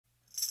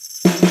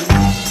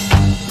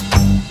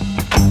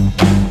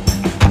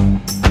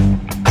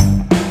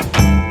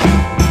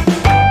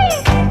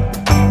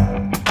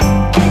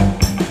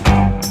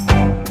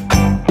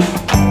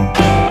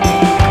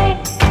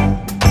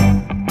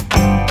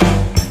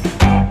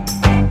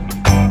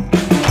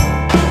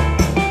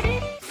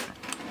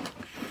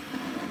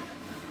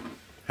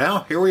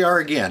here we are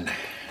again.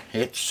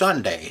 It's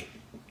Sunday,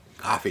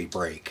 coffee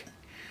break.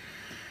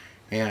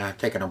 Yeah,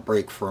 taking a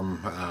break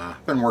from,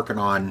 been working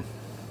on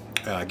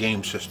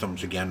game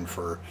systems again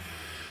for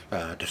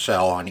to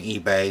sell on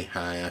eBay.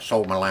 I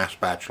sold my last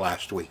batch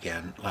last week,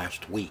 and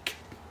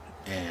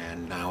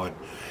now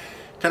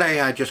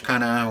today I just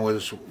kind of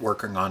was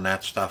working on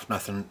that stuff.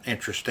 Nothing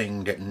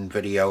interesting, didn't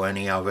video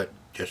any of it,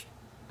 just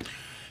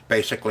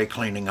basically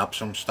cleaning up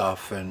some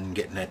stuff and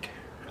getting it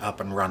up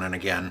and running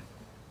again,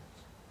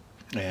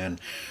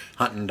 and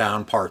hunting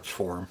down parts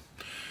for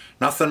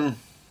them.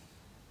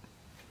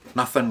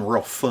 Nothing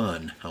real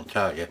fun, I'll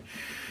tell you.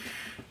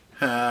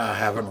 I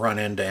haven't run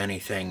into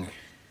anything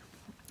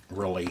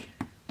really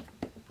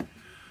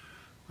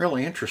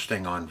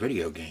interesting on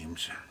video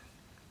games.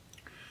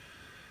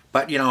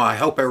 But you know, I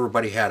hope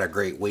everybody had a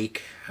great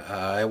week.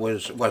 It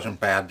wasn't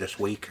bad this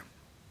week.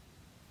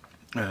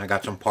 I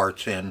got some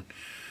parts in.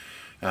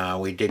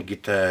 We did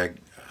get the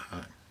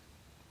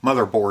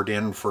motherboard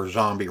in for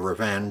Zombie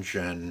Revenge,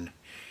 and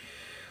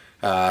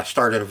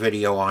started a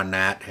video on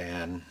that,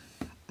 and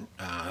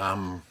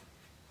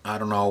I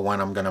don't know when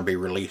I'm going to be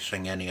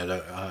releasing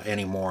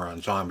any more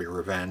on Zombie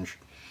Revenge.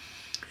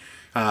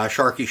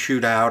 Sharky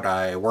Shootout,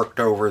 I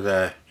worked over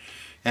the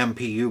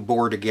MPU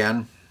board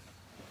again.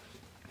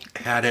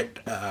 Had it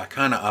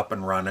kind of up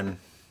and running.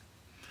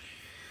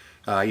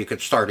 You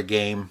could start a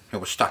game. It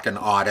was stuck in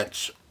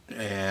audits,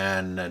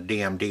 and the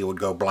DMD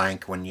would go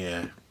blank when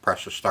you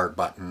press the start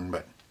button.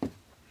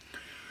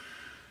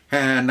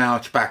 And now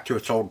it's back to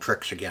its old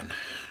tricks again.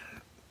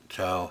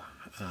 So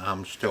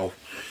I'm still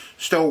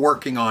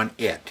working on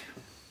it.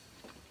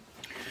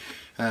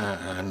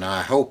 And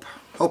I hope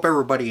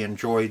everybody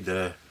enjoyed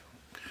the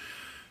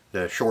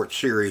short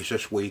series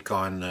this week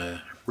on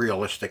the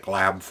Realistic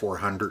Lab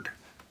 400.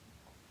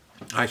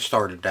 I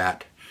started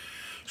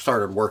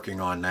working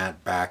on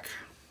that back,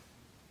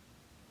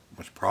 it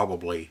was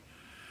probably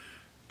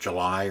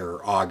July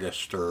or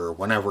August or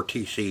whenever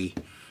TC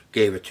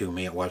gave it to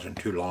me. It wasn't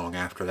too long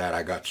after that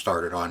I got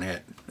started on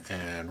it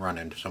and run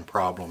into some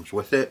problems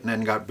with it, and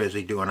then got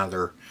busy doing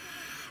other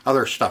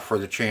stuff for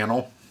the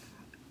channel.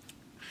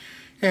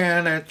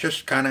 And it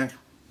just kind of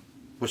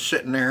was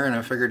sitting there, and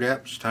I figured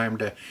it's time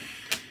to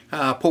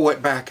pull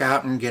it back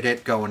out and get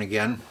it going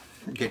again.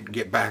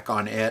 Get back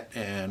on it,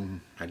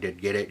 and I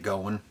did get it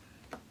going.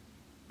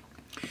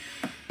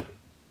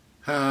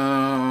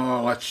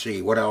 Let's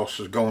see, what else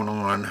is going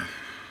on?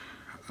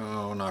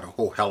 Oh, not a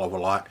whole hell of a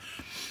lot.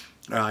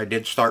 I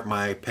did start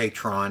my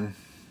Patreon,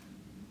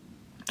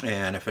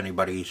 and if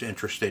anybody's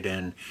interested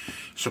in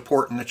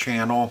supporting the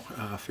channel,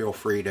 feel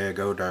free to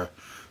go to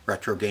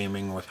Retro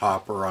Gaming with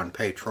Hopper on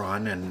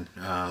Patreon, and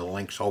the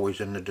link's always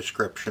in the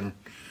description,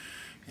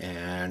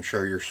 and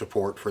show your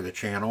support for the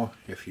channel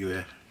if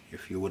you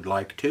would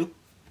like to.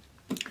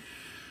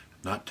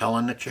 Not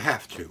telling that you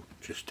have to,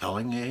 just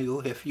telling you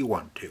if you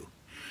want to.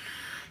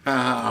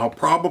 I'll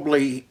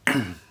probably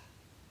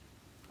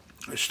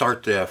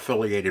start the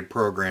affiliated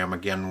program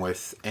again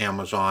with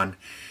Amazon.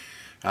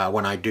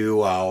 When I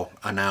do, I'll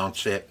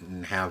announce it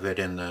and have it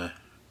in the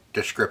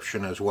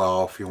description as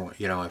well. If you want,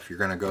 if you're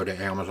going to go to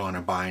Amazon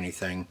and buy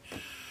anything,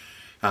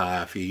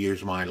 if you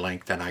use my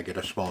link, then I get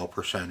a small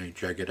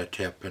percentage. I get a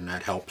tip, and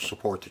that helps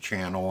support the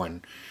channel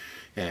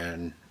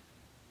and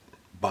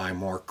buy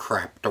more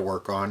crap to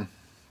work on,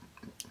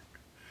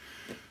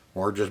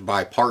 or just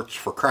buy parts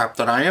for crap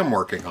that I am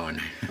working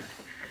on.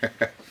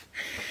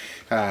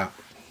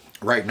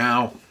 Right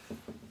now,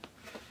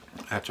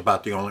 that's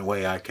about the only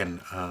way I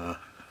can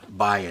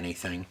buy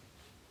anything.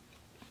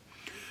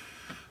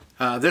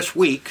 This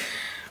week,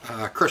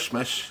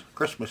 Christmas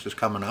is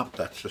coming up.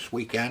 That's this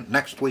weekend,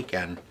 next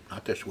weekend,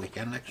 not this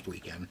weekend, next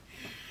weekend.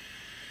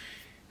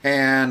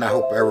 And I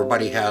hope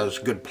everybody has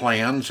good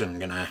plans and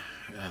gonna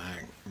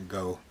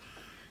go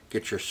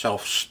get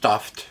yourself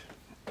stuffed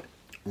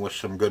with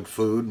some good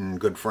food and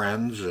good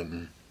friends,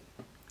 and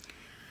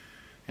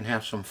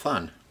have some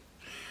fun.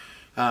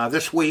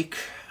 This week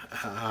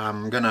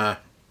I'm gonna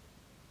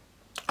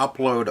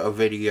upload a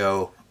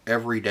video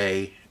every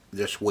day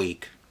this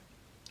week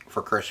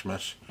for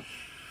Christmas,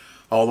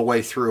 all the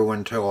way through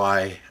until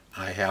I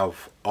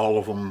have all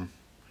of them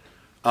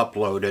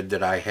uploaded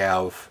that I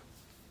have,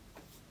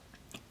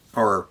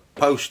 or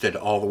posted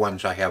all the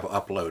ones I have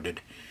uploaded.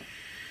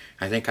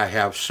 I think I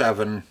have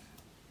 7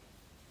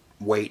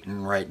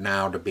 waiting right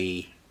now to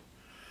be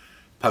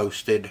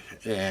posted,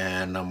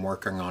 and I'm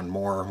working on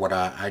more. What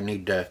I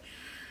need to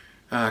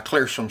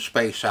clear some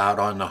space out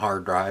on the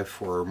hard drive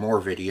for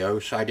more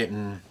videos.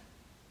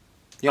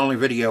 The only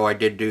video I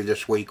did do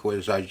this week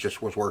was I just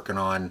was working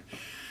on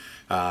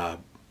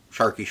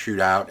Sharky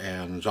Shootout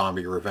and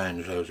Zombie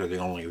Revenge. Those are the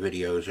only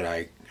videos that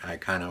I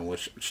kind of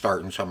was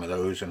starting some of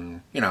those,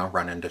 and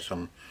run into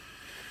some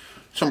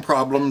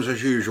problems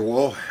as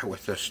usual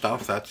with this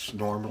stuff. That's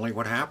normally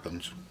what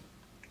happens.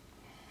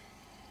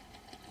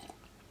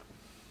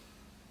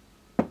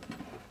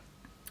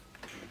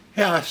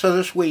 Yeah, so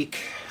this week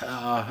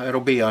it'll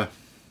be a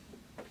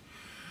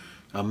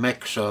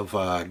mix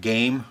of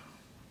game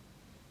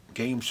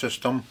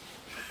system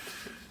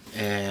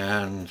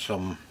and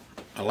some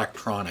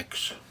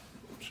electronics,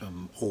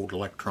 some old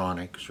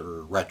electronics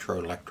or retro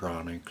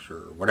electronics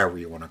or whatever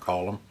you want to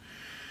call them.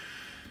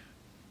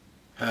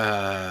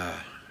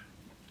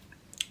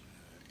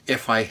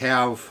 If I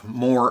have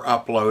more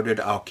uploaded,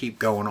 I'll keep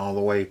going all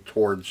the way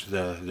towards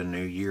the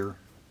new year.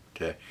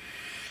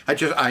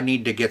 I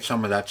need to get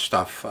some of that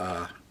stuff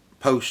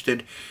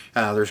posted.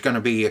 There's going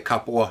to be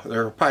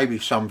there'll probably be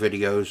some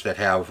videos that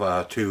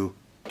have two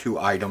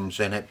items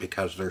in it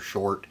because they're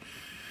short,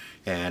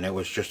 and it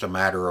was just a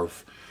matter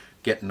of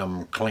getting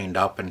them cleaned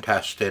up and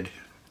tested,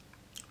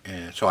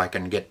 and so I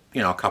can get,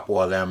 you know, a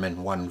couple of them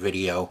in one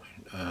video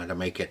to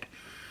make it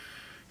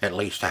at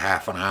least a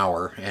half an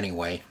hour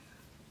anyway.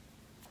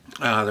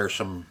 There's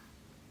some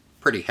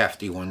pretty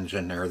hefty ones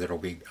in there that'll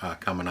be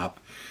coming up.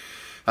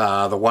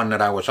 The one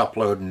that I was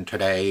uploading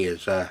today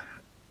is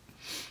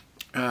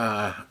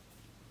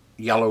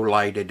Yellow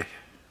Lighted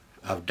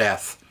of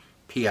Death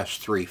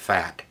PS3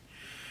 Fat,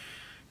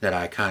 that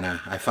I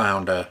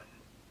found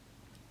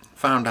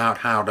out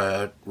how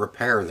to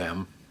repair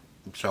them,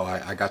 so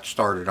I got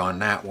started on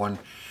that one.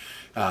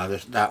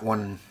 That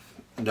one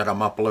that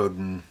I'm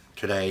uploading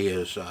today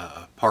is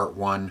part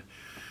 1.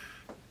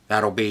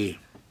 That'll be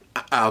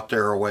out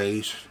there a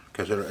ways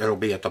because it'll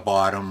be at the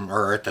bottom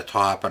or at the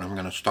top, and I'm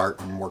going to start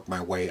and work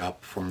my way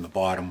up from the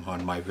bottom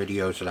on my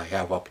videos that I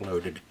have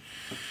uploaded,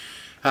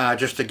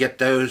 just to get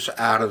those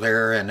out of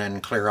there and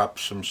then clear up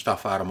some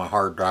stuff out of my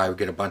hard drive,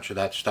 get a bunch of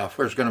that stuff.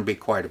 There's going to be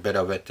quite a bit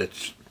of it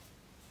that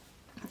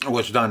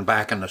was done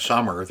back in the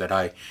summer that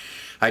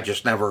I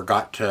just never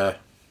got to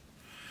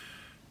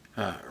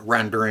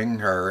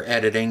rendering or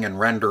editing and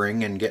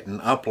rendering and getting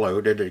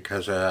uploaded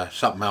because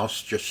something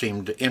else just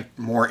seemed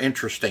more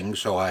interesting,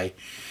 so I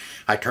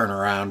turned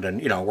around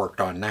and, you know,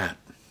 worked on that.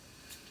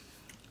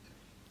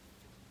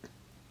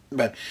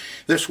 But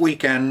this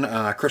weekend,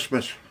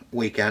 Christmas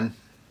weekend,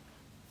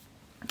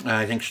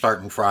 I think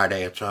starting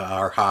Friday, it's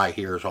our high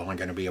here is only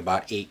going to be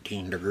about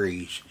 18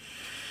 degrees.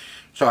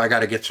 So I got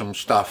to get some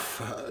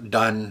stuff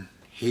done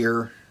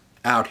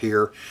out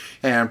here,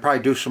 and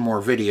probably do some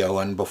more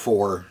videoing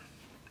before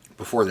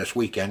this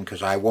weekend,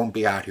 because I won't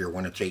be out here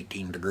when it's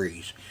 18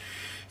 degrees.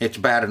 It's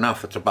bad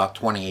enough it's about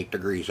 28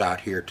 degrees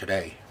out here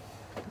today,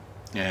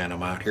 and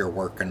I'm out here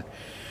working.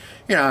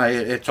 You know,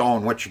 it's all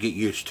in what you get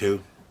used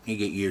to. You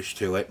get used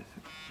to it.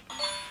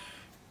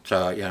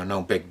 So, you know,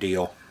 no big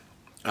deal.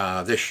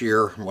 This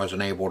year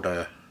wasn't able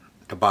to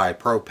buy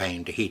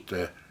propane to heat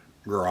the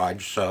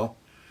garage, so,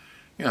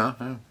 you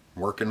know,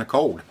 work in the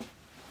cold.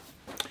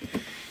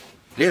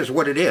 It is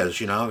what it is,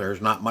 you know.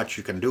 There's not much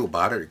you can do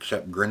about it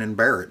except grin and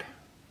bear it.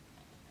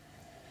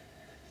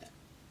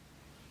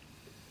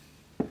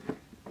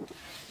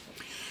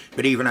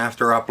 But even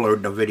after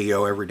uploading a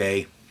video every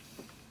day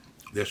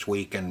this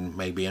week and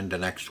maybe into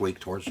next week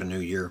towards the new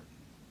year,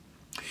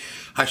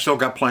 I still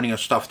got plenty of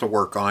stuff to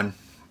work on.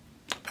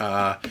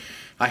 I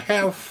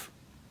have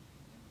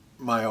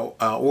my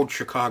old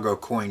Chicago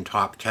Coin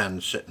Top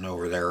 10 sitting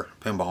over there,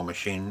 pinball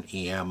machine,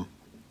 EM,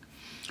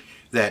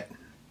 that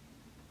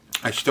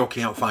I still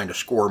can't find a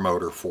score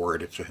motor for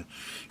it. It's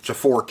a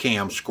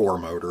 4-cam score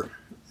motor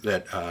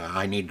that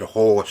I need the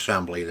whole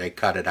assembly. They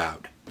cut it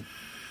out.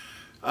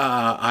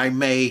 I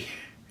may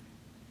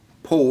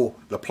pull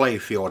the play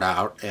field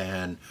out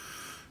and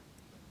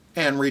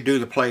redo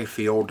the play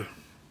field,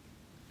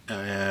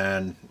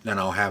 and then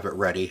I'll have it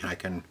ready. I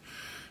can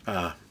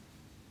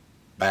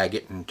bag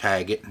it and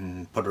tag it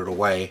and put it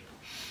away.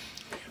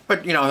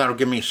 But, you know, that'll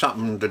give me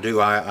something to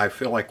do. I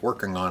feel like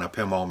working on a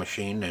pinball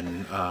machine,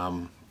 and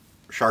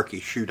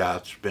Sharky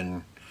Shootout's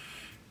been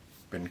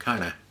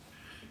kind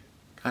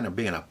of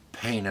being a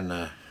pain in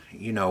the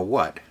you know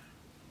what.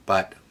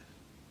 But,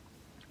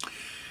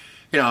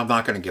 you know, I'm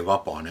not going to give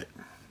up on it.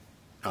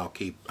 I'll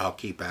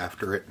keep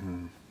after it,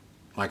 and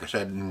like I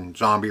said, in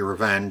Zombie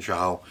Revenge,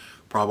 I'll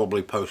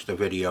probably post a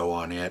video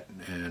on it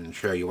and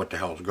show you what the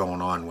hell's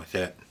going on with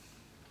it.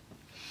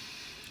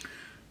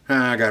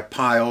 I got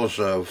piles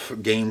of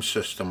game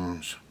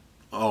systems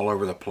all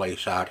over the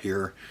place out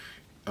here,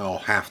 all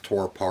half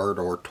tore apart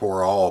or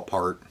tore all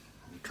apart.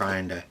 I'm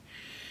trying to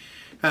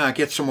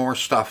get some more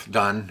stuff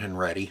done and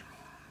ready.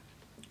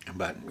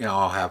 But, you know,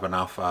 I'll have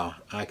enough.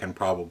 I can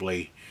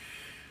probably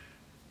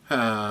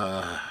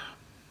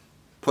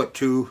put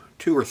two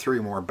or three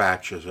more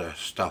batches of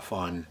stuff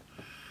on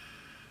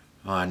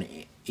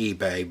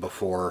eBay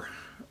before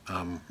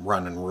I'm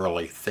running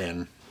really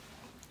thin.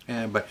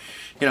 But,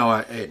 you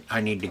know,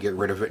 I need to get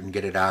rid of it and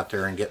get it out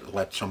there and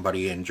let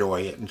somebody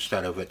enjoy it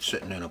instead of it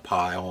sitting in a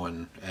pile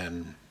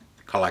and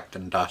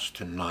collecting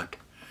dust and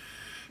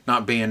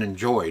not being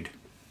enjoyed.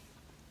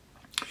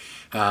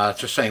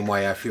 It's the same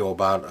way I feel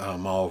about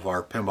all of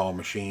our pinball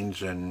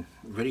machines and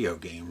video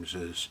games.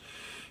 Is,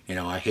 you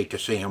know, I hate to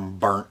see them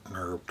burnt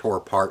or tore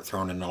apart,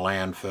 thrown in the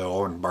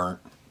landfill and burnt.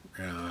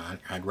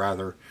 I'd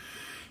rather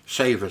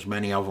save as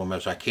many of them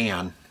as I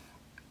can.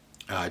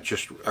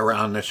 Just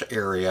around this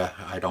area,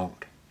 I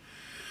don't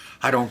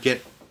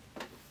get,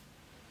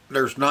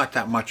 there's not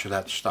that much of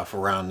that stuff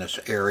around this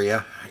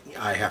area.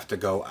 I have to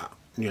go,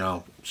 you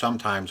know,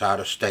 sometimes out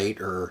of state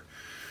or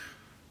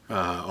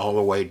all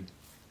the way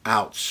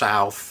out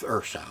south,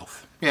 or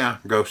south, yeah,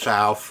 go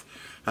south.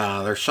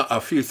 There's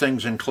a few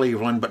things in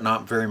Cleveland, but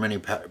not very many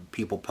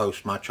people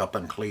post much up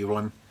in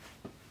Cleveland.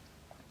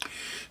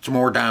 It's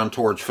more down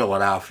towards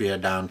Philadelphia,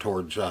 down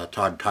towards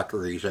Todd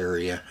Tuckery's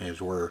area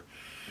is where,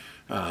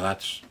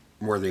 that's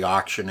where the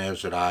auction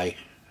is that I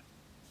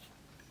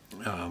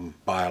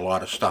buy a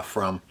lot of stuff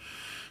from.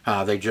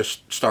 They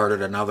just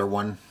started another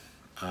one.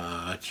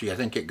 Let's see, I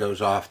think it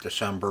goes off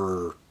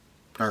December,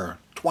 or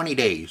 20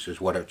 days is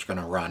what it's going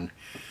to run.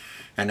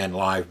 And then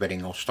live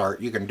bidding will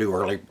start. You can do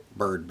early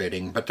bird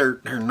bidding, but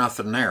there's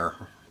nothing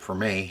there for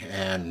me,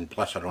 and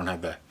plus I don't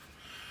have the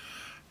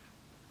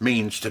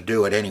means to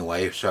do it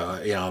anyway,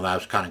 so, you know, I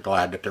was kind of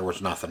glad that there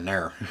was nothing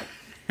there.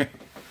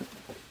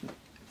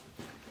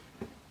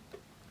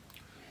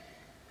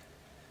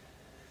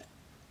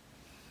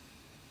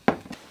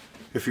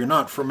 If you're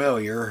not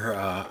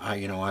familiar,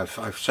 you know,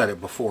 I've said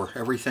it before,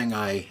 everything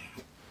I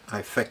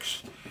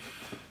fix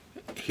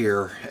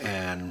here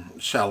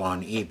and sell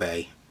on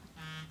eBay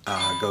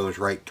goes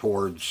right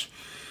towards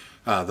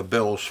the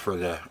bills for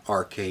the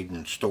arcade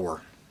and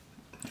store.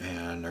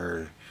 And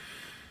they're,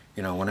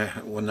 you know,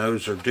 when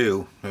those are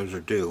due,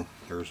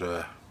 there's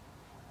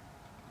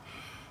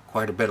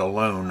quite a bit of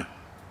loan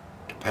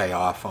to pay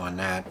off on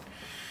that.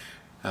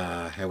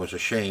 It was a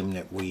shame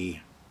that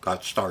we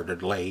got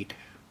started late,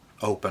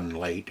 opened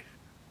late,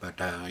 but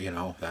you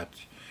know,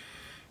 that's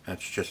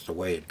just the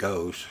way it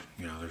goes.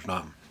 You know, there's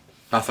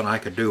nothing I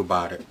could do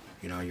about it.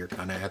 You know, you're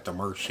kind of at the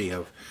mercy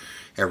of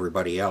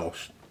everybody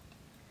else.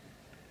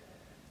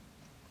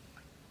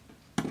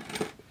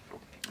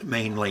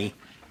 Mainly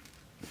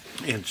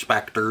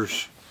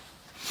inspectors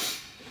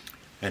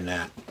and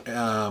that.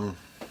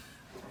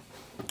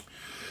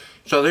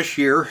 So this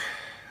year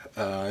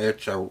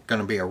it's going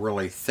to be a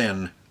really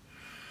thin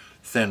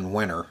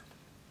winter.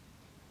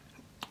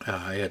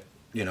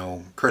 You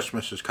know,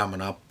 Christmas is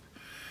coming up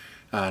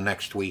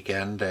next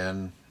weekend,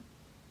 and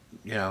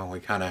you know, we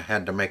kind of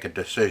had to make a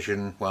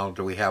decision. Well,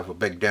 do we have a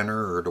big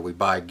dinner, or do we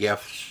buy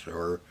gifts,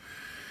 or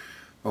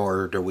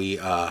do we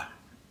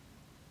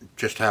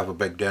just have a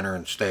big dinner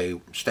and stay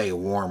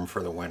warm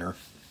for the winter,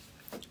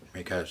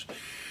 because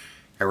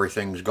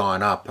everything's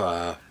gone up.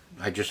 I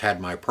just had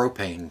my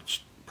propane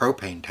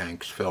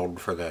tanks filled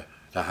for the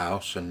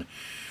house, and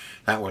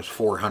that was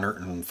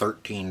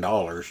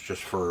 $413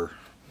 just for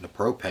the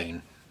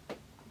propane.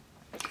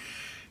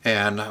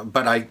 And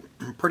but I'm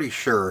pretty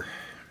sure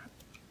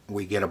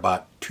we get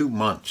about 2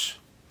 months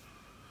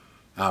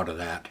out of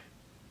that,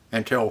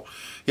 until,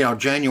 you know,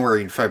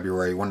 January and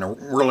February, when the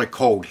really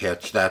cold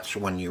hits. That's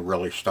when you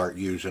really start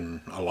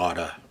using a lot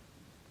of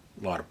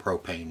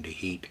propane to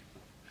heat.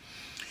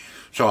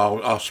 So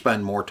I'll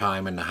spend more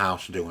time in the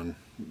house doing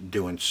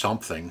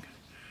something.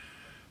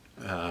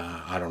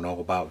 I don't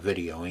know about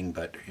videoing,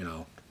 but you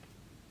know,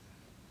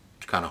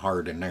 it's kind of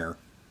hard in there.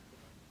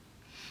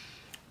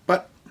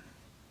 But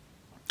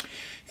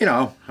you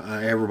know,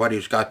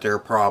 everybody's got their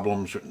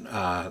problems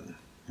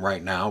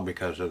right now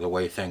because of the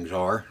way things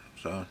are.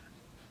 So,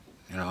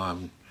 you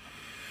know,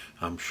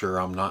 I'm sure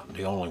I'm not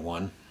the only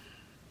one.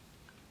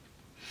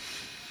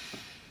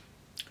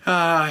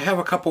 I have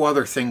a couple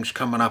other things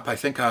coming up. I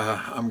think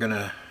I'm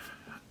gonna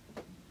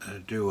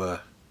do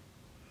a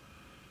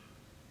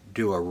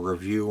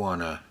review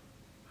on a,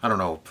 I don't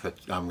know if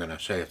I'm gonna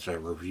say it's a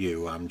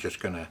review. I'm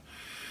just gonna,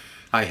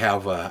 I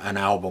have an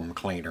album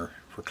cleaner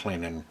for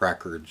cleaning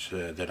records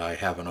that I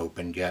haven't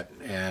opened yet,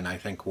 and I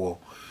think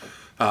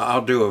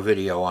I'll do a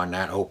video on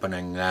that,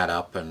 opening that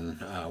up, and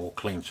we'll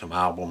clean some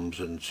albums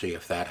and see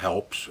if that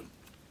helps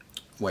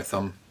with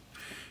them.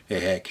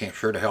 It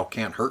sure to hell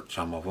can't hurt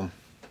some of them.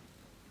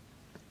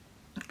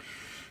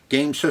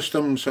 Game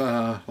systems,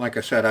 like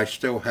I said, I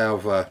still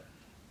have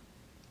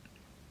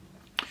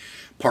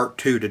part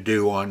 2 to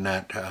do on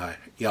that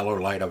Yellow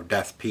Light of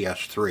Death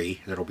PS3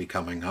 that'll be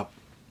coming up.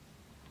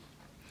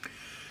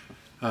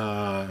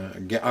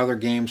 Other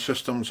game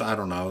systems, I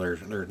don't know,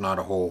 there's not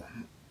a whole,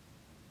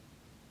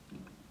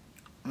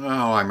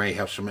 oh, I may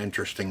have some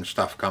interesting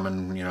stuff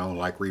coming, you know,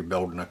 like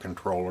rebuilding a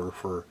controller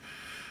for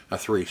a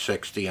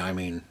 360. I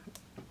mean,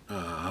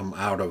 I'm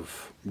out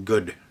of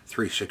good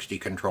 360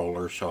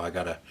 controllers, so I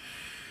gotta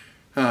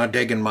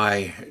dig in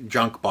my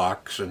junk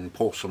box and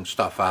pull some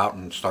stuff out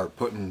and start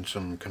putting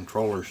some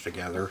controllers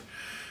together.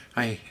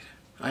 I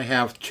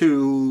have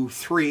two,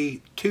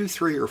 three,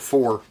 or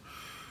four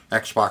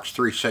Xbox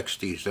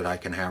 360s that I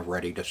can have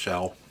ready to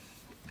sell,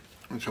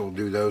 and so we'll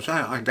do those.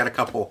 I got a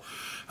couple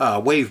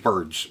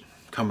Wavebirds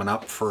coming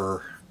up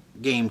for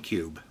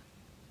GameCube.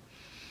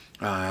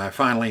 I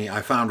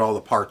found all the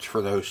parts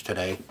for those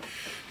today,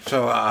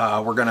 so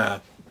we're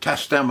gonna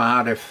test them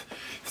out. If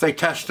they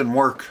test and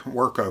work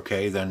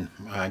okay, then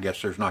I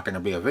guess there's not going to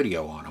be a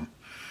video on them.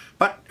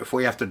 But if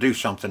we have to do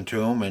something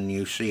to them, and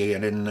you see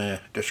it in the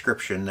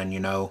description, then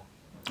you know,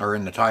 or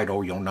in the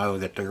title, you'll know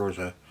that there was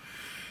that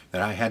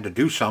I had to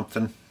do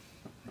something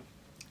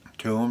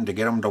to them to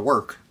get them to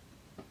work,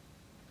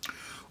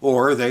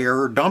 or they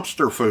are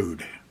dumpster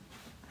food.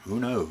 Who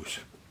knows?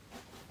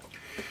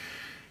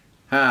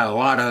 A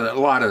lot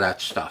of that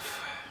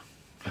stuff.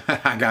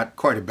 I got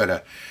quite a bit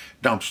of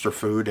dumpster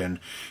food, and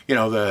you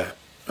know, the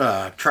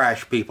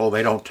trash people,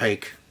 they don't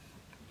take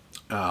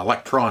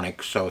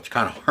electronics, so it's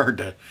kind of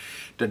hard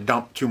to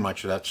dump too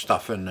much of that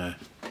stuff in the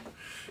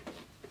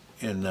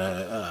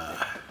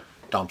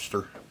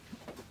dumpster.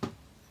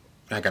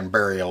 I can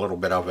bury a little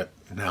bit of it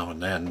now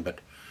and then, but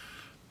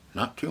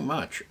not too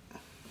much.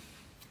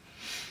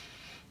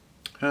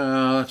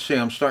 Let's see,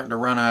 I'm starting to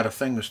run out of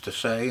things to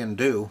say and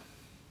do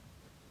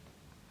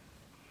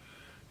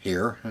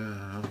here.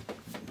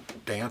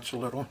 Dance a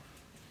little.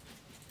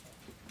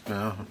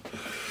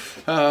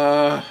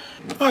 Oh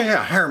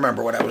yeah, I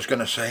remember what I was going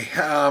to say.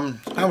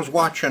 I was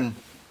watching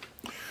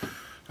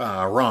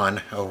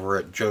Ron over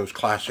at Joe's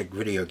Classic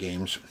Video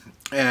Games,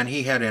 and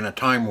he had in a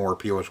time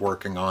warp he was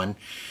working on,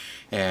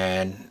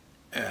 and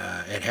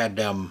it had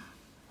them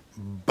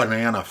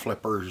banana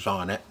flippers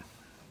on it.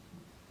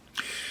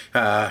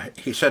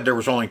 He said there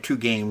was only 2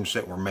 games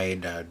that were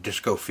made,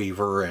 Disco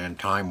Fever and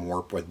Time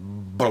Warp, with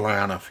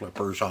banana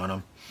flippers on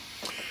them.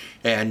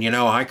 And you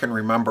know, I can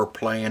remember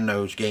playing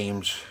those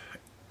games,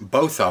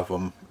 both of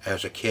them,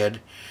 as a kid,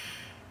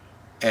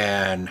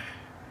 and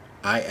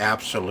I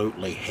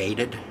absolutely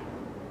hated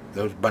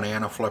those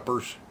banana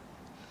flippers.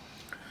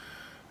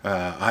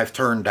 I've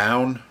turned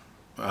down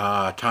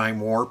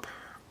Time Warp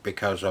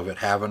because of it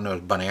having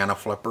those banana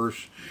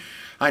flippers.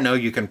 I know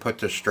you can put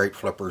the straight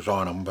flippers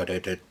on them, but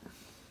it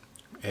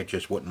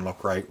just wouldn't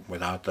look right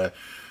without the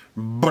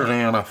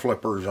banana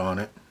flippers on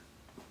it.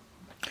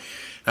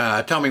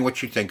 Tell me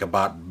what you think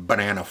about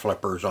banana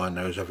flippers on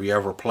those. Have you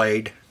ever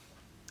played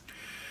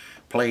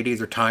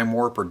either Time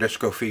Warp or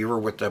Disco Fever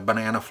with the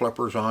banana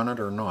flippers on it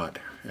or not?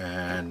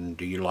 And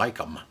do you like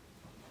them?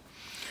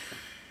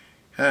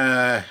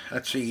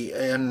 Let's see,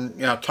 and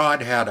you know,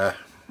 Todd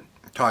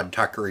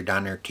Tuckery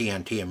down there,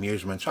 TNT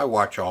Amusements. I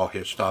watch all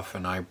his stuff,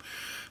 and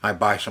I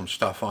buy some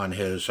stuff on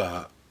his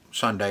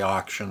Sunday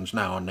auctions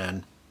now and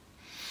then.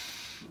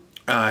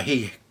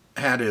 He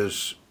had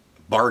his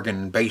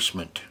bargain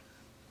basement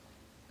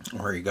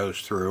where he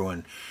goes through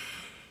and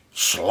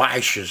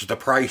slashes the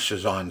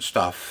prices on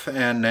stuff,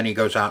 and then he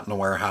goes out in the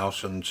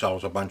warehouse and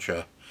sells a bunch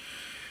of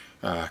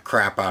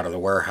crap out of the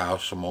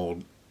warehouse, some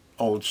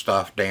old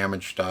stuff,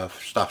 damaged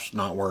stuff, stuff's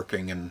not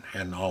working,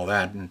 and all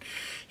that. And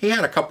he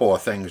had a couple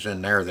of things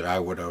in there that I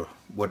wouldn't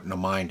have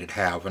minded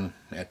having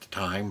at the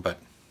time, but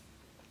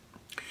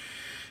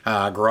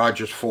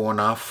garage is full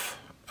enough.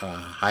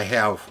 I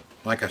have,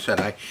 like I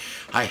said,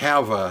 I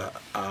have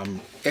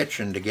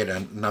itching to get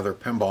another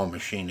pinball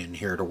machine in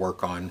here to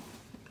work on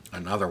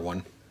another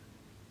one,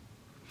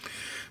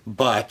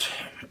 but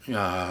you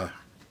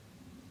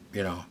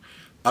know,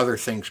 other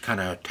things kind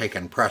of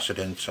taking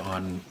precedence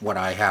on what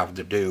I have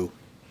to do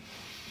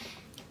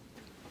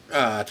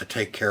to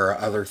take care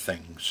of other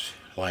things,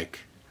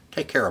 like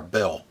take care of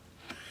Bill.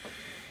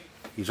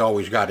 He's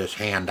always got his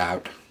hand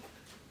out.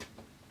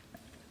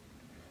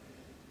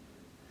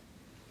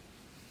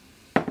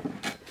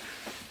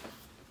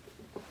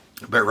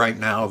 But right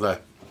now the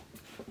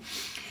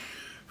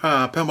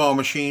pinball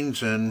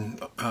machines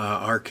and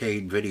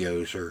arcade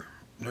videos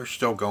they're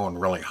still going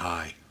really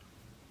high.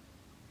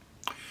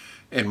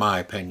 In my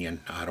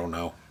opinion, I don't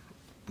know.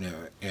 You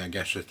know, I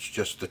guess it's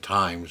just the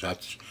times.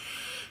 That's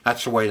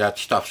the way that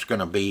stuff's going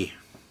to be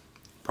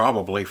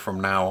probably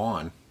from now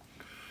on.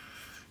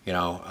 You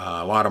know,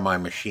 a lot of my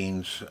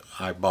machines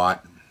I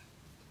bought,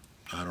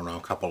 I don't know,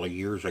 a couple of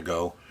years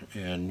ago,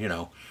 and you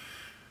know,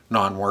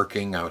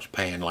 non-working, I was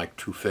paying like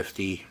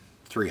 $250,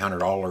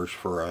 $300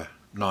 for a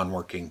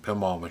non-working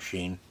pinball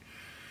machine.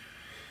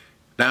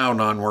 Now,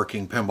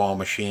 non-working pinball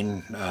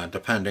machine,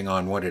 depending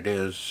on what it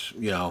is,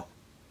 you know,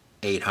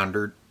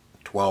 $800,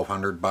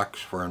 $1,200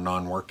 for a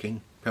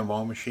non-working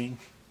pinball machine.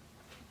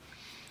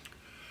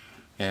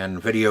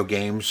 And video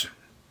games,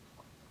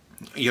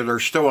 you know,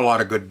 there's still a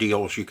lot of good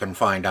deals you can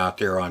find out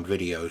there on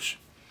videos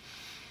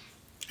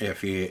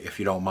if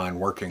you don't mind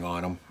working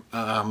on them.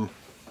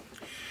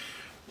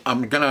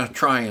 I'm gonna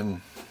try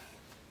and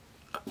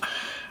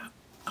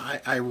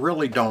I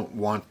really don't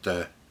want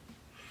the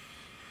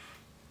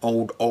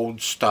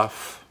old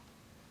stuff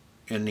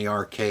in the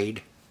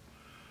arcade.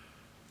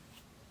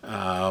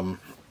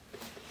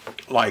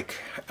 Like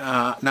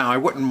now, I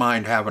wouldn't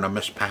mind having a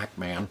Miss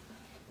Pac-Man,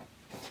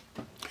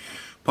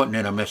 putting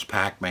in a Miss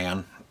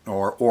Pac-Man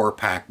or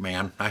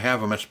Pac-Man. I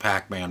have a Miss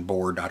Pac-Man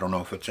board. I don't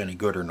know if it's any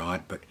good or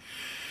not, but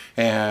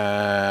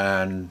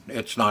and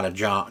it's not a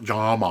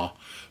JAMA,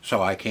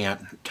 so I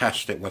can't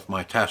test it with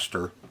my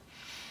tester.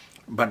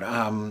 But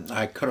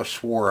I could have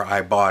swore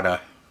I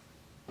bought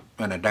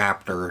an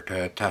adapter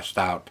to test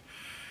out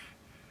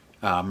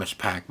Miss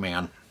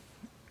Pac-Man.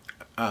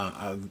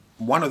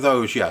 One of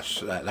those,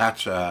 yes,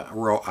 that's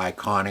real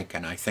iconic,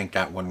 and I think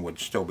that one would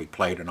still be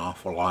played an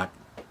awful lot.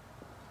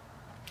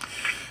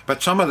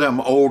 But some of them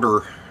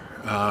older,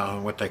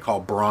 what they call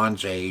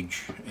Bronze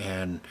Age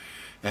and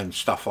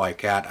stuff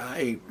like that,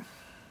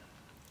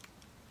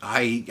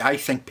 I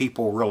think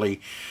people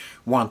really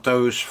want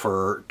those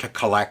to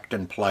collect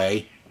and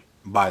play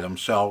by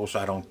themselves.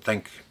 I don't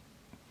think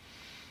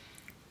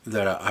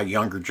that a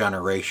younger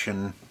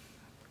generation,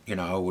 you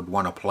know, would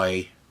want to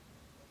play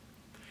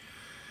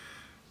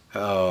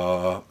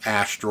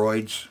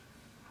Asteroids.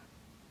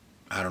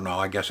 I don't know,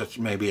 I guess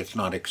maybe it's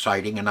not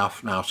exciting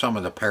enough. Now some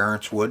of the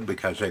parents would,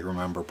 because they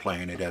remember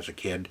playing it as a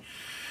kid.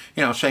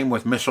 You know, same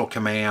with Missile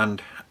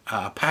Command.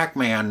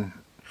 Pac-Man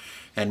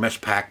and Miss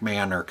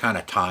Pac-Man are kind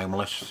of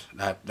timeless.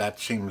 That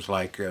seems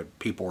like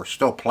people are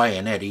still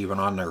playing it even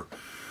on their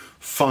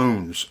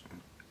phones.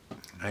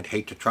 I'd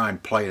hate to try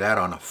and play that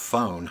on a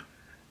phone.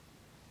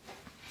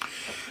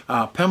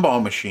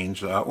 Pinball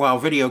machines, well,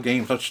 video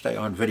games, let's stay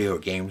on video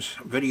games.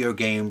 Video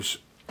games,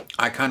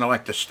 I kind of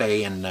like to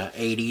stay in the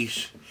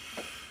 80s,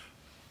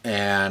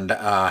 and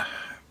I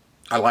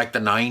like the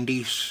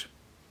 90s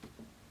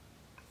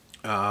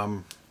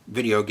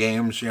video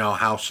games, you know,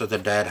 House of the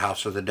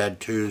Dead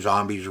 2,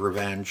 Zombies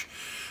Revenge.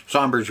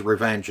 Zombies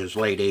Revenge is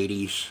late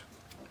 80s.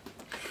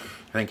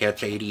 I think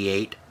that's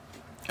 88.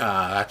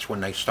 That's when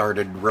they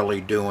started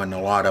really doing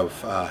a lot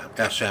of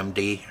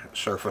SMD,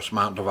 surface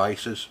mount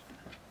devices.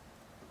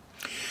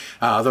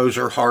 Those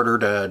are harder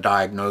to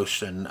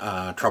diagnose and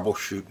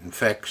troubleshoot and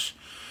fix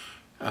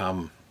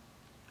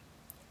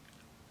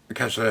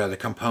because the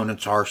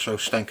components are so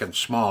stinking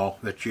small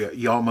that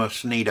you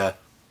almost need a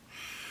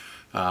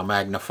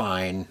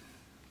magnified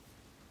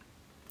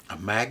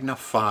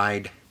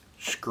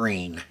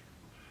screen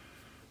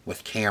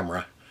with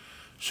camera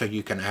so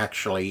you can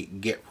actually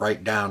get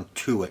right down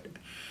to it.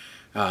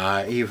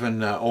 Even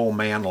the old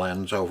man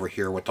lens over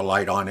here with the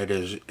light on it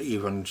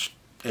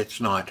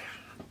it's not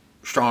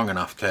strong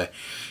enough to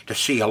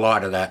see a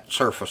lot of that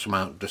surface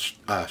mount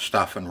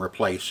stuff and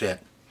replace it.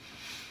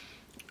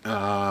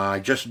 I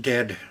just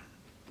did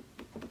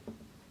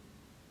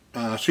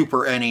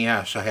Super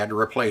NES. I had to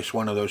replace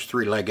one of those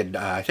three-legged,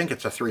 I think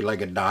it's a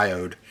three-legged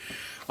diode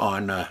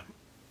on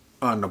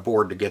the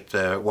board to get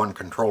the one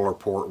controller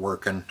port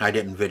working. I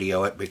didn't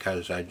video it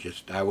because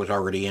I was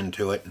already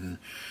into it, and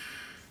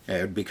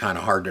it would be kind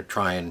of hard to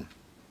try and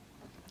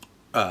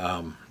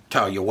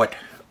tell you what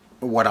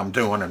I'm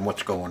doing and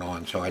what's going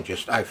on. So I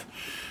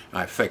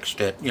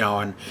fixed it, you know,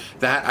 and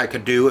that I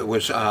could do. It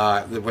was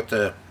with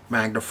the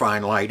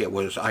magnifying light,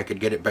 I could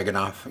get it big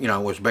enough, you know,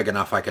 it was big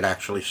enough I could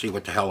actually see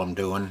what the hell I'm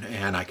doing,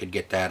 and I could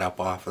get that up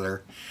off of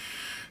there.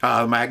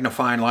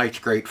 Magnifying light's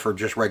great for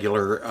just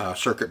regular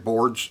circuit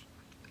boards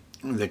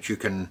that you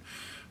can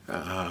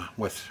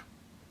with,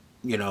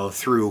 you know,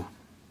 through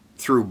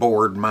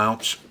board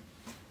mounts,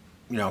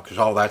 you know, because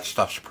all that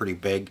stuff's pretty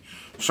big.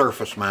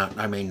 Surface mount,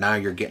 I mean, now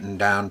you're getting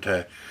down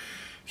to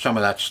some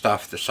of that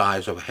stuff the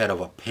size of a head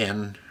of a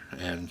pin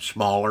and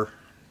smaller.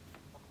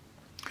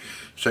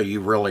 So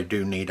you really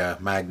do need a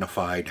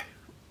magnified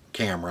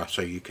camera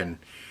so you can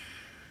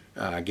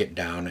get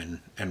down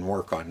and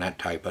work on that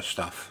type of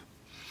stuff.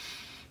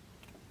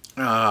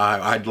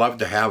 I'd love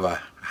to have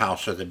a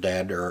House of the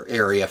Dead or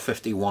Area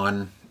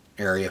 51,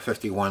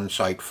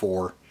 Site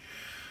 4.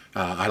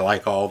 I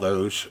like all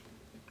those.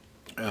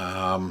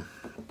 What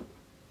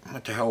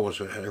the hell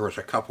was it? There was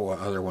a couple of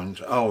other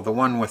ones. Oh, the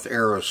one with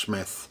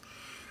Aerosmith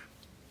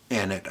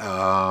in it.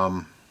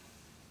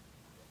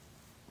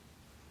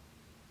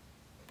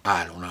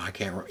 I don't know. I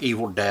can't remember.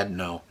 Evil Dead?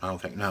 No, I don't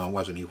think. No, it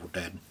wasn't Evil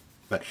Dead.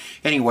 But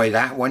anyway,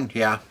 that one,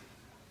 yeah.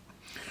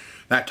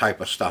 That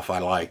type of stuff I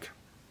like.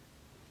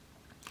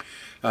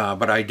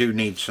 But I do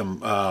need some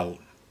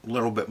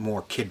little bit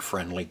more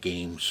kid-friendly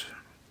games.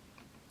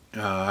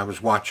 I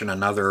was watching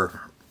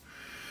another.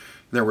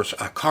 There was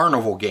a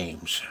Carnival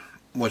Games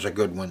was a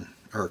good one.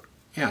 Or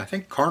yeah, I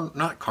think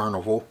not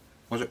Carnival.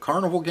 Was it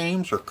Carnival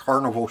Games or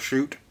Carnival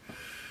Shoot?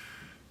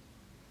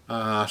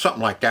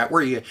 Something like that,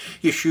 where you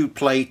shoot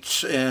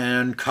plates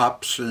and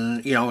cups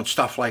and, you know, and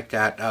stuff like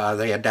that.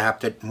 They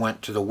adapted and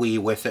went to the Wii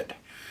with it.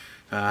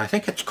 I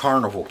think it's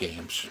Carnival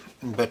Games,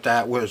 but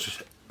that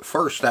was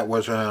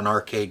an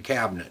arcade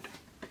cabinet,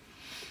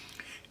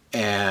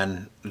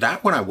 and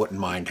that one I wouldn't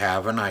mind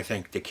having. I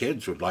think the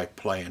kids would like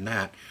playing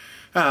that.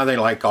 They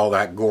like all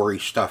that gory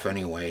stuff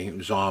anyway,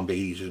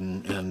 zombies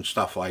and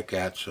stuff like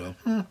that. So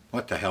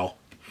what the hell,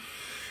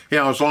 you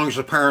know, as long as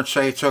the parents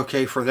say it's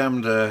okay for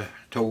them to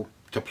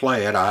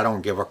play it, I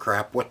don't give a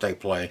crap what they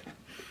play.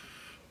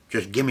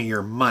 Just give me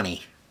your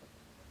money.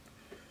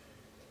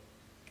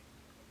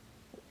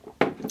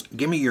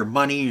 Give me your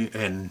money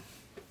and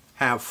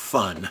have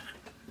fun.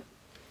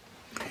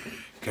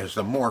 Because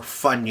the more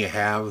fun you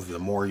have, the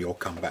more you'll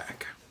come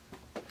back.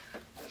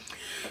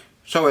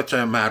 So it's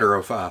a matter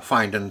of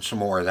finding some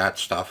more of that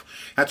stuff.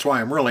 That's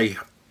why I'm really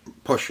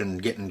pushing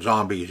getting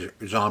Zombie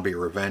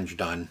Revenge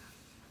done.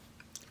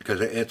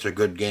 Because it's a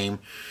good game.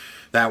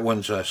 That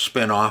one's a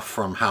spin-off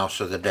from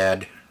House of the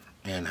Dead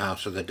and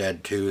House of the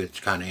Dead 2. It's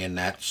kind of in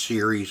that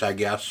series, I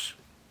guess.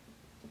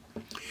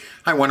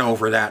 I went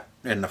over that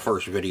in the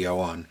first video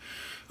on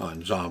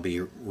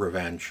Zombie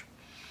Revenge.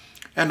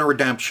 And the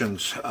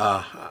redemptions,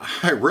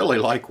 I really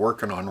like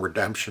working on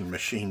redemption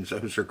machines.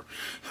 Those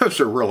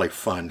are really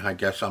fun. I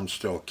guess I'm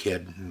still a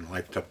kid and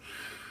like to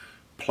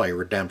play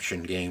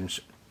redemption games.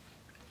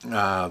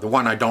 The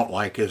one I don't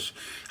like is,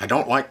 I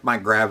don't like my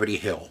Gravity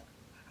Hill.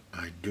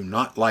 I do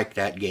not like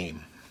that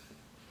game.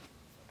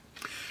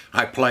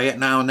 I play it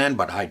now and then,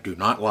 but I do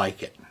not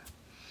like it.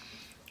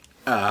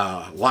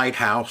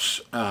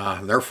 Lighthouse,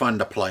 they're fun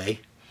to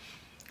play,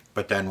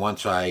 but then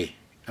once I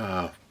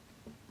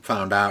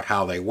found out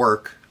how they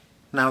work,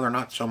 now they're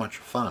not so much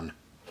fun.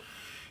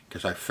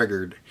 Because I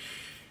figured,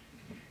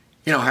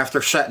 you know,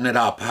 after setting it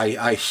up,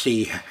 I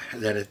see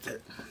that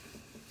it,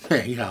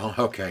 you know,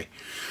 okay.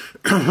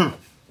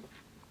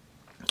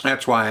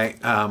 That's why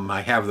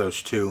I have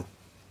those two.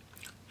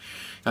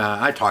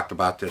 I talked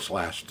about this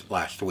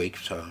last week,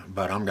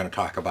 but I'm going to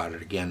talk about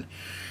it again.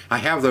 I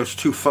have those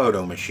two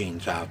photo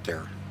machines out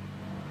there,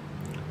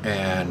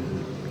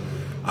 and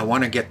I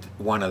want to get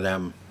one of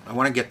them. I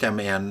want to get them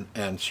in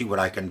and see what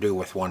I can do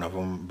with one of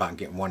them, about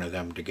getting one of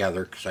them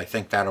together, because I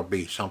think that'll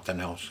be something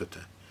else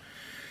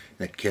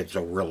that kids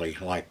will really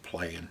like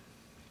playing.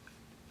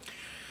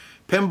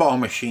 Pinball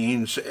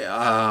machines,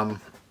 it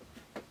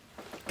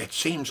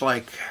seems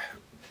like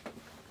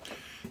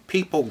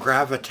people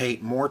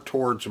gravitate more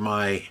towards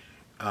my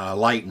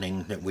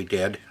Lightning that we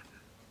did.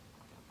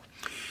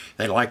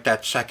 They like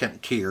that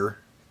second tier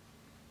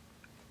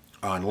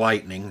on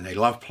Lightning. They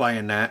love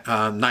playing that.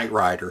 Knight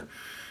Rider.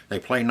 They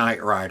play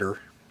Knight Rider.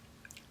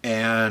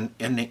 And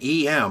in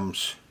the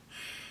EMs,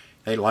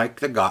 they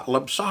like the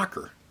Gottlieb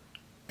Soccer.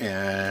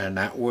 And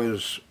that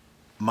was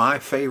my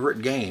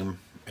favorite game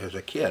as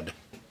a kid,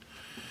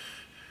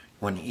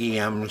 when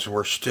EMs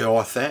were still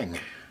a thing.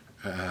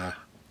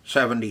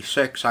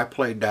 76, I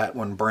played that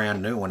one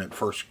brand new when it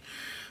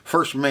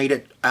first made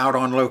it out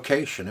on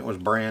location. It was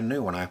brand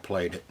new when I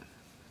played it.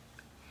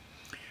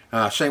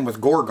 Same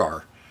with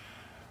Gorgar.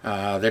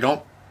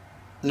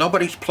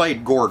 Nobody's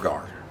played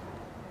Gorgar.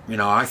 You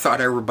know, I thought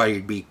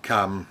everybody'd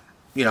become,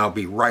 you know,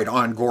 be right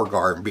on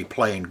Gorgar and be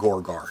playing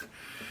Gorgar.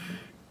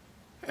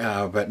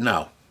 But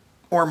no.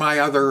 Or my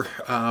other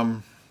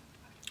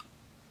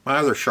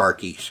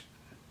Sharkies.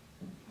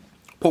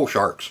 Pool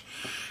Sharks.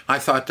 I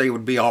thought they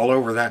would be all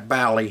over that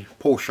Bally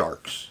Pool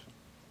Sharks.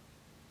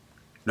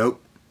 Nope.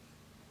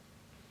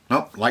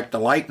 Nope. Like the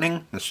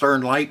Lightning, the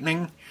Stern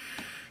Lightning,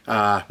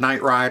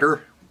 Knight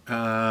Rider,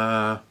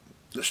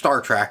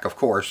 Star Trek, of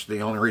course.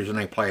 The only reason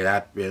they play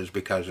that is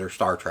because they're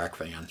Star Trek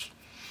fans.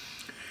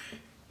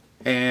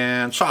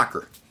 And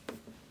soccer.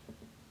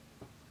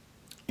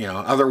 You know,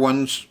 other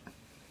ones,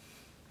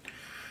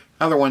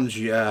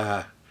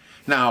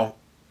 now,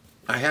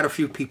 I had a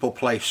few people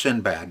play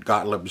Sinbad,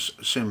 Gottlieb's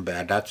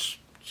Sinbad. That's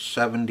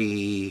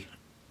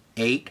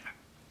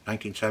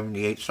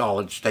 1978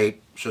 Solid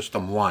State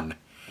System 1.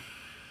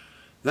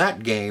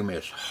 That game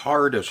is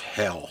hard as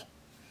hell.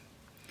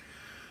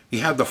 You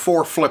have the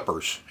 4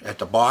 flippers at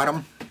the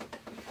bottom,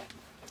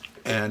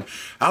 and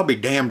I'll be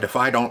damned if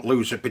I don't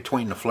lose it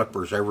between the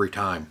flippers every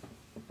time.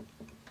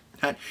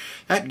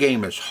 That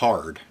game is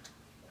hard.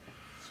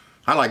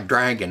 I like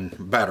Dragon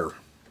better.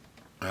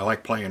 I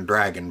like playing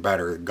Dragon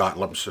better than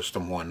Gottlieb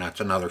System 1. That's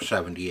another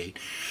 78.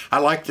 I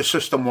like the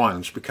System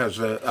 1s because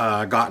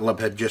Gottlieb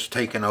had just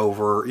taken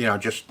over, you know,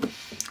 just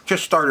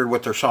started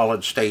with their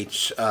solid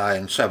states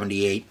in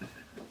 78.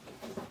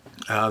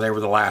 They were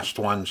the last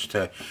ones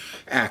to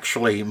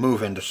actually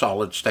move into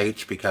solid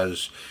states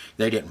because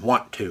they didn't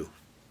want to.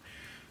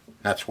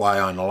 That's why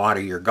on a lot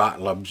of your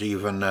Gottliebs,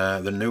 even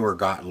the newer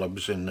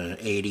Gottliebs in the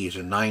 80s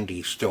and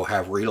 90s still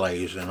have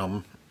relays in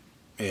them,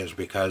 is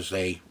because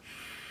they,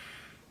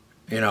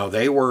 you know,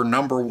 they were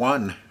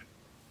 #1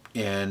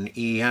 in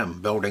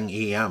EM, building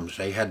EMs.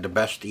 They had the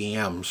best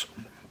EMs.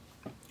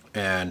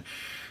 And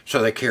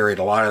so they carried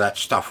a lot of that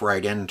stuff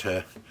right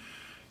into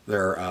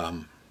their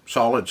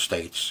solid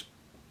states.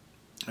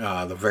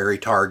 The Very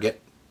Target,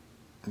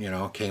 you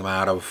know, came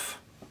out of...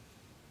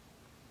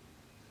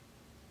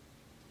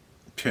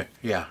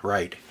 yeah,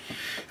 right.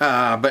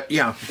 But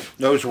yeah,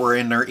 those were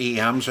in their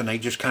EMs, and they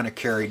just kind of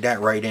carried that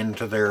right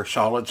into their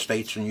solid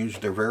states and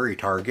used their Very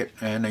Target,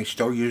 and they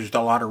still used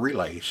a lot of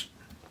relays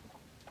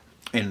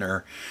in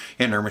their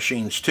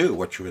machines too,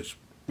 which was,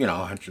 you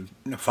know,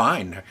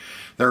 fine.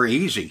 They're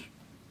easy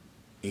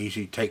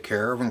to take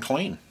care of and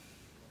clean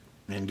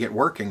and get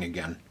working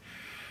again.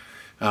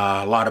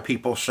 A lot of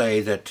people say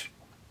that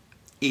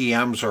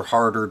EMs are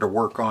harder to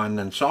work on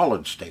than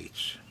solid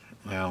states.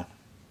 Well,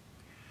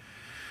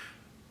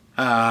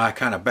 I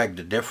kind of beg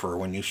to differ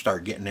when you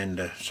start getting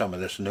into some of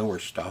this newer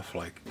stuff,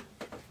 like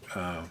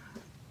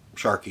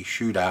Sharky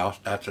Shootout.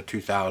 That's a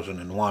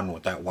 2001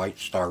 with that White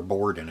Star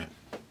board in it.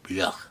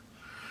 Yuck.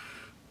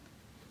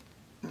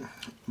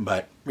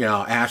 But, you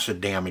know, acid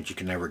damage, you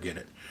can never get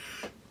it.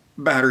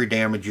 Battery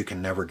damage, you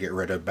can never get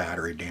rid of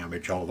battery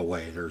damage all the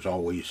way. There's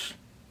always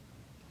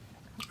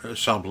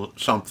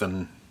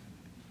something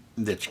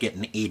that's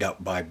getting eat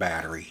up by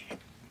battery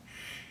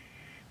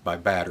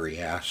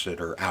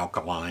acid or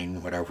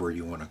alkaline, whatever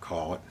you want to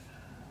call it.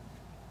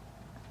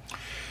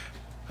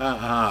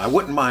 I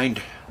wouldn't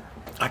mind.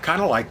 I kind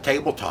of like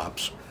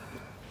tabletops.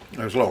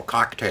 Those little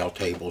cocktail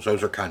tables,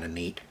 those are kind of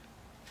neat.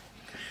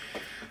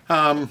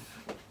 Multicades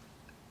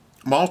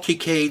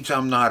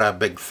I'm not a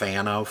big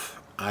fan of.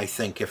 I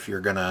think if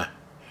you're gonna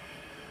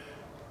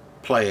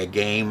play a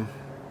game,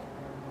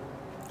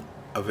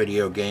 a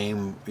video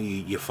game,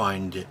 you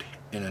find it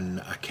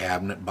in a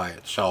cabinet by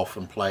itself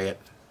and play it.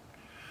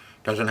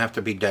 Doesn't have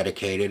to be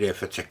dedicated.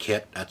 If it's a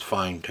kit, that's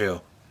fine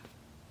too.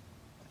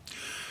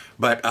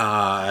 But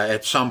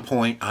at some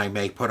point I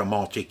may put a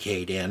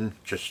multicade in,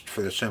 just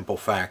for the simple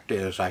fact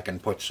is I can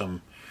put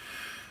some,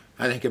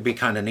 I think it'd be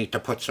kind of neat to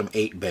put some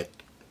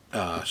 8-bit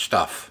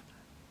stuff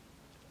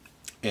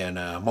in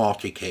a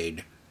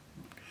multicade.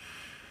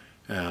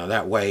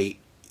 That way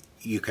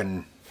you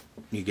could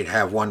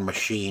have one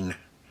machine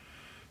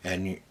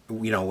and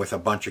you know, with a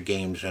bunch of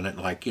games in it,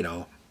 like, you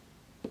know,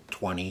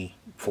 20,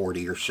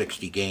 40 or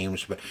 60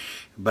 games,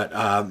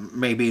 but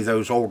maybe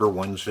those older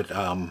ones that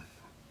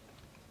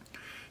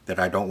that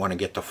I don't want to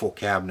get the full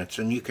cabinets,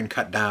 and you can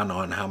cut down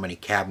on how many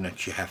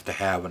cabinets you have to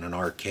have in an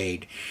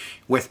arcade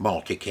with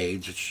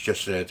multicades. It's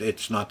just that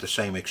it's not the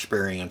same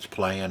experience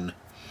playing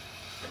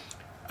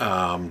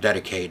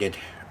dedicated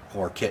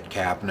or kit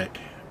cabinet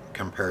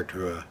compared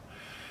to a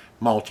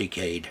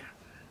multicade.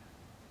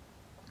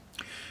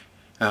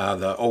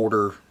 The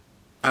older,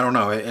 I don't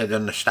know, the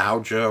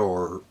nostalgia,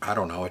 or I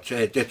don't know,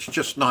 it's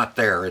just not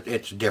there.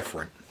 It's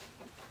different.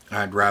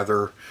 I'd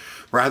rather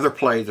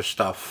play the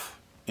stuff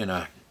in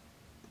a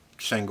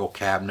single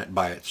cabinet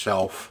by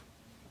itself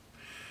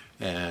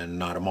and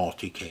not a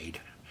multicade.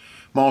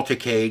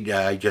 Multicade,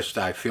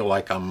 I feel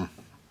like I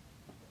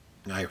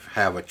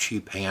have a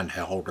cheap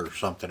handheld or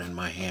something in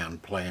my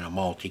hand playing a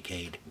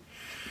multicade.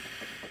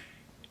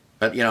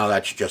 But you know,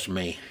 that's just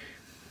me.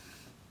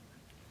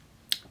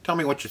 Tell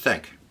me what you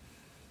think.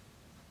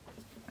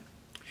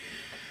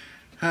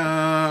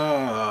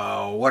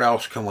 What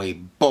else can we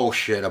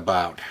bullshit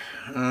about?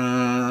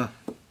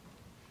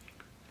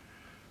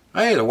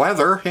 Hey, the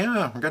weather.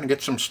 Yeah, we're going to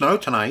get some snow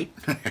tonight.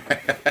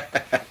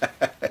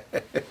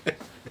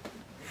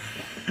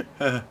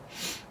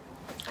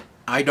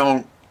 I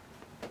don't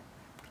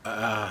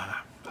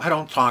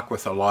talk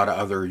with a lot of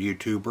other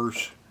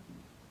YouTubers.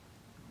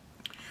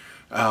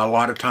 A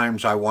lot of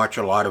times I watch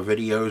a lot of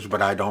videos,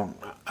 but I don't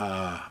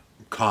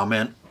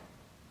comment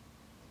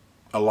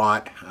a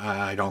lot.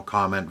 I don't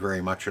comment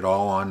very much at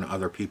all on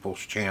other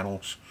people's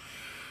channels.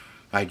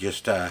 I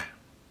just I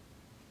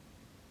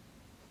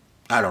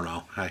don't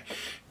know.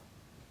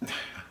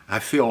 I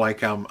feel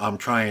like I'm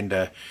trying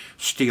to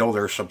steal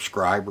their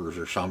subscribers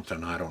or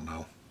something. I don't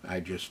know. I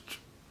just,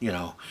 you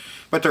know.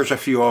 But there's a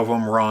few of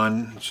them.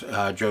 Ron,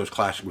 Joe's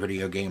Classic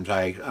Video Games.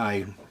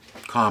 I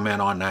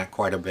comment on that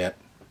quite a bit.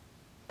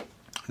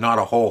 Not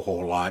a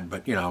whole lot,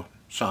 but you know,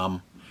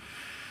 some.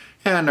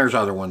 And there's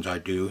other ones I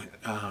do.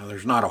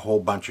 There's not a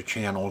whole bunch of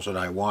channels that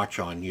I watch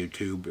on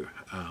YouTube.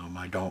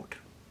 I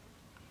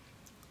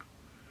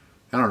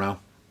don't know.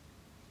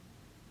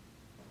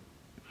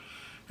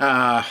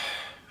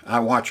 I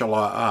watch a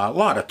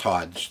lot of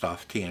Todd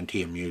stuff,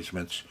 TNT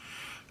Amusements.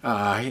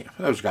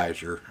 Those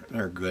guys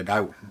they're good.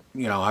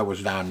 You know, I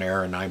was down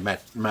there and I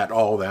met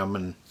all of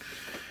them,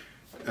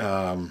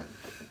 and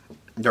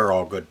they're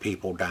all good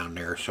people down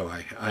there, so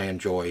I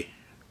enjoy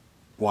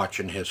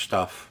watching his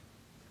stuff.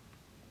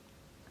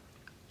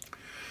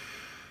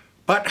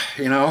 But,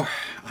 you know,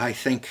 I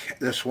think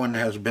this one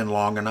has been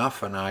long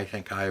enough, and I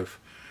think I've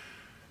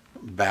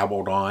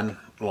babbled on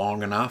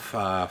long enough.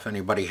 If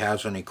anybody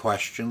has any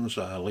questions,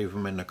 leave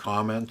them in the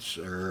comments,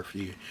 or if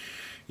you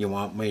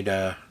want me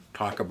to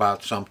talk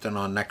about something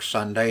on next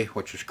Sunday,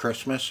 which is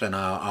Christmas, and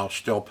I'll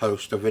still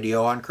post a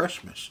video on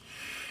Christmas.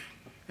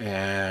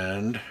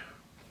 And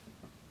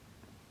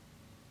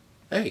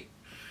hey,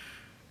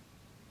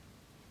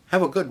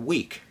 have a good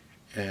week,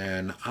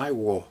 and I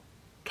will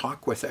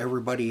talk with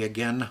everybody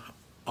again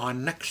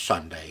on next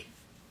Sunday,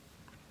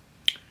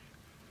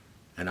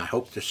 and I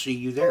hope to see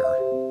you there.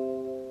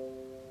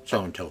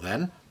 So until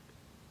then,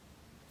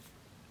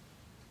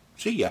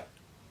 see ya.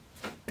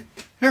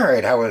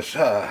 Alright, I was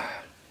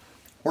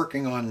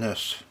working on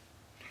this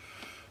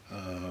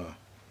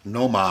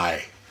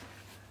Nomai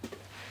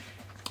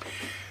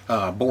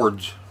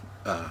boards,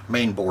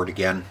 main board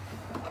again,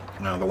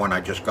 the one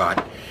I just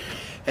got,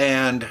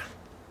 and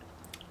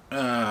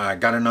I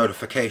got a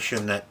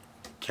notification that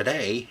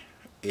today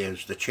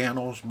is the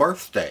channel's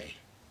birthday.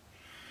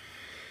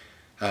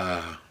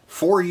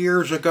 4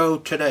 years ago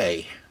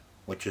today,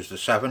 which is the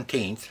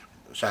 17th,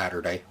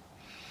 Saturday,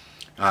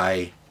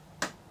 I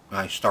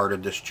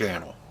started this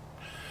channel.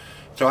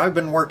 So I've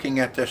been working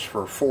at this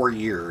for 4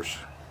 years,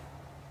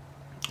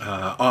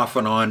 off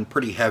and on,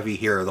 pretty heavy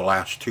here the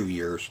last 2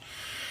 years.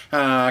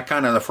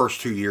 Kind of the first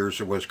 2 years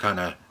it was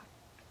I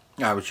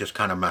was just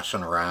kind of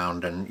messing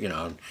around and, you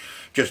know,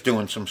 just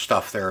doing some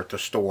stuff there at the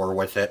store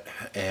with it,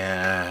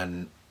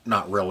 and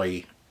not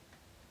really,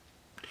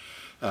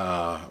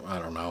 I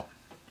don't know,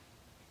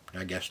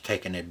 I guess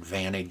taking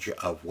advantage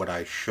of what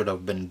I should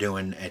have been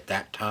doing at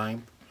that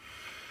time.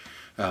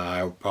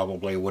 I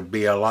probably would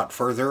be a lot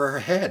further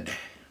ahead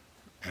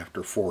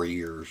after 4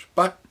 years,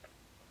 but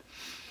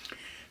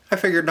I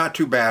figured not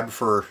too bad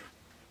for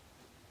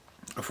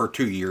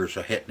 2 years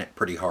of hitting it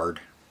pretty hard.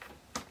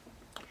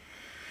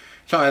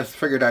 So I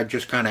figured I'd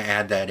just kind of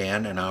add that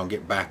in, and I'll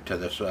get back to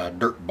this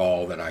dirt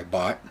ball that I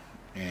bought,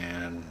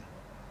 and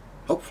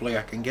hopefully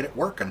I can get it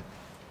working.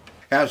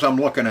 As I'm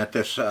looking at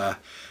this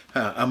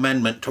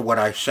amendment to what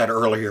I said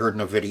earlier in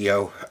the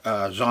video.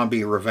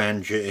 Zombie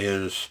Revenge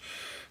is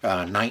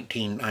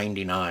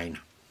 1999,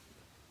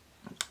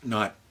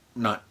 not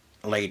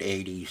late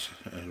 80s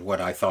is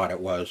what I thought it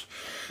was.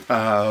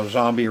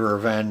 Zombie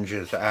Revenge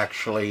is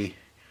actually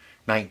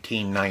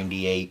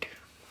 1998,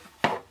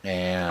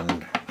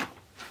 and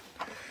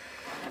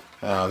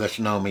this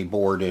Nomi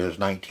board is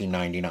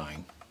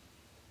 1999.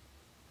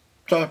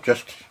 So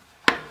just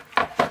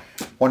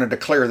wanted to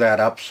clear that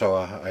up so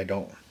I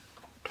don't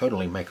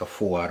totally make a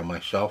fool out of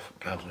myself.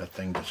 That's the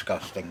thing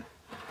disgusting.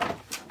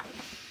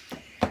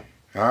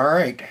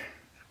 Alright,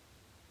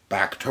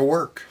 back to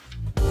work.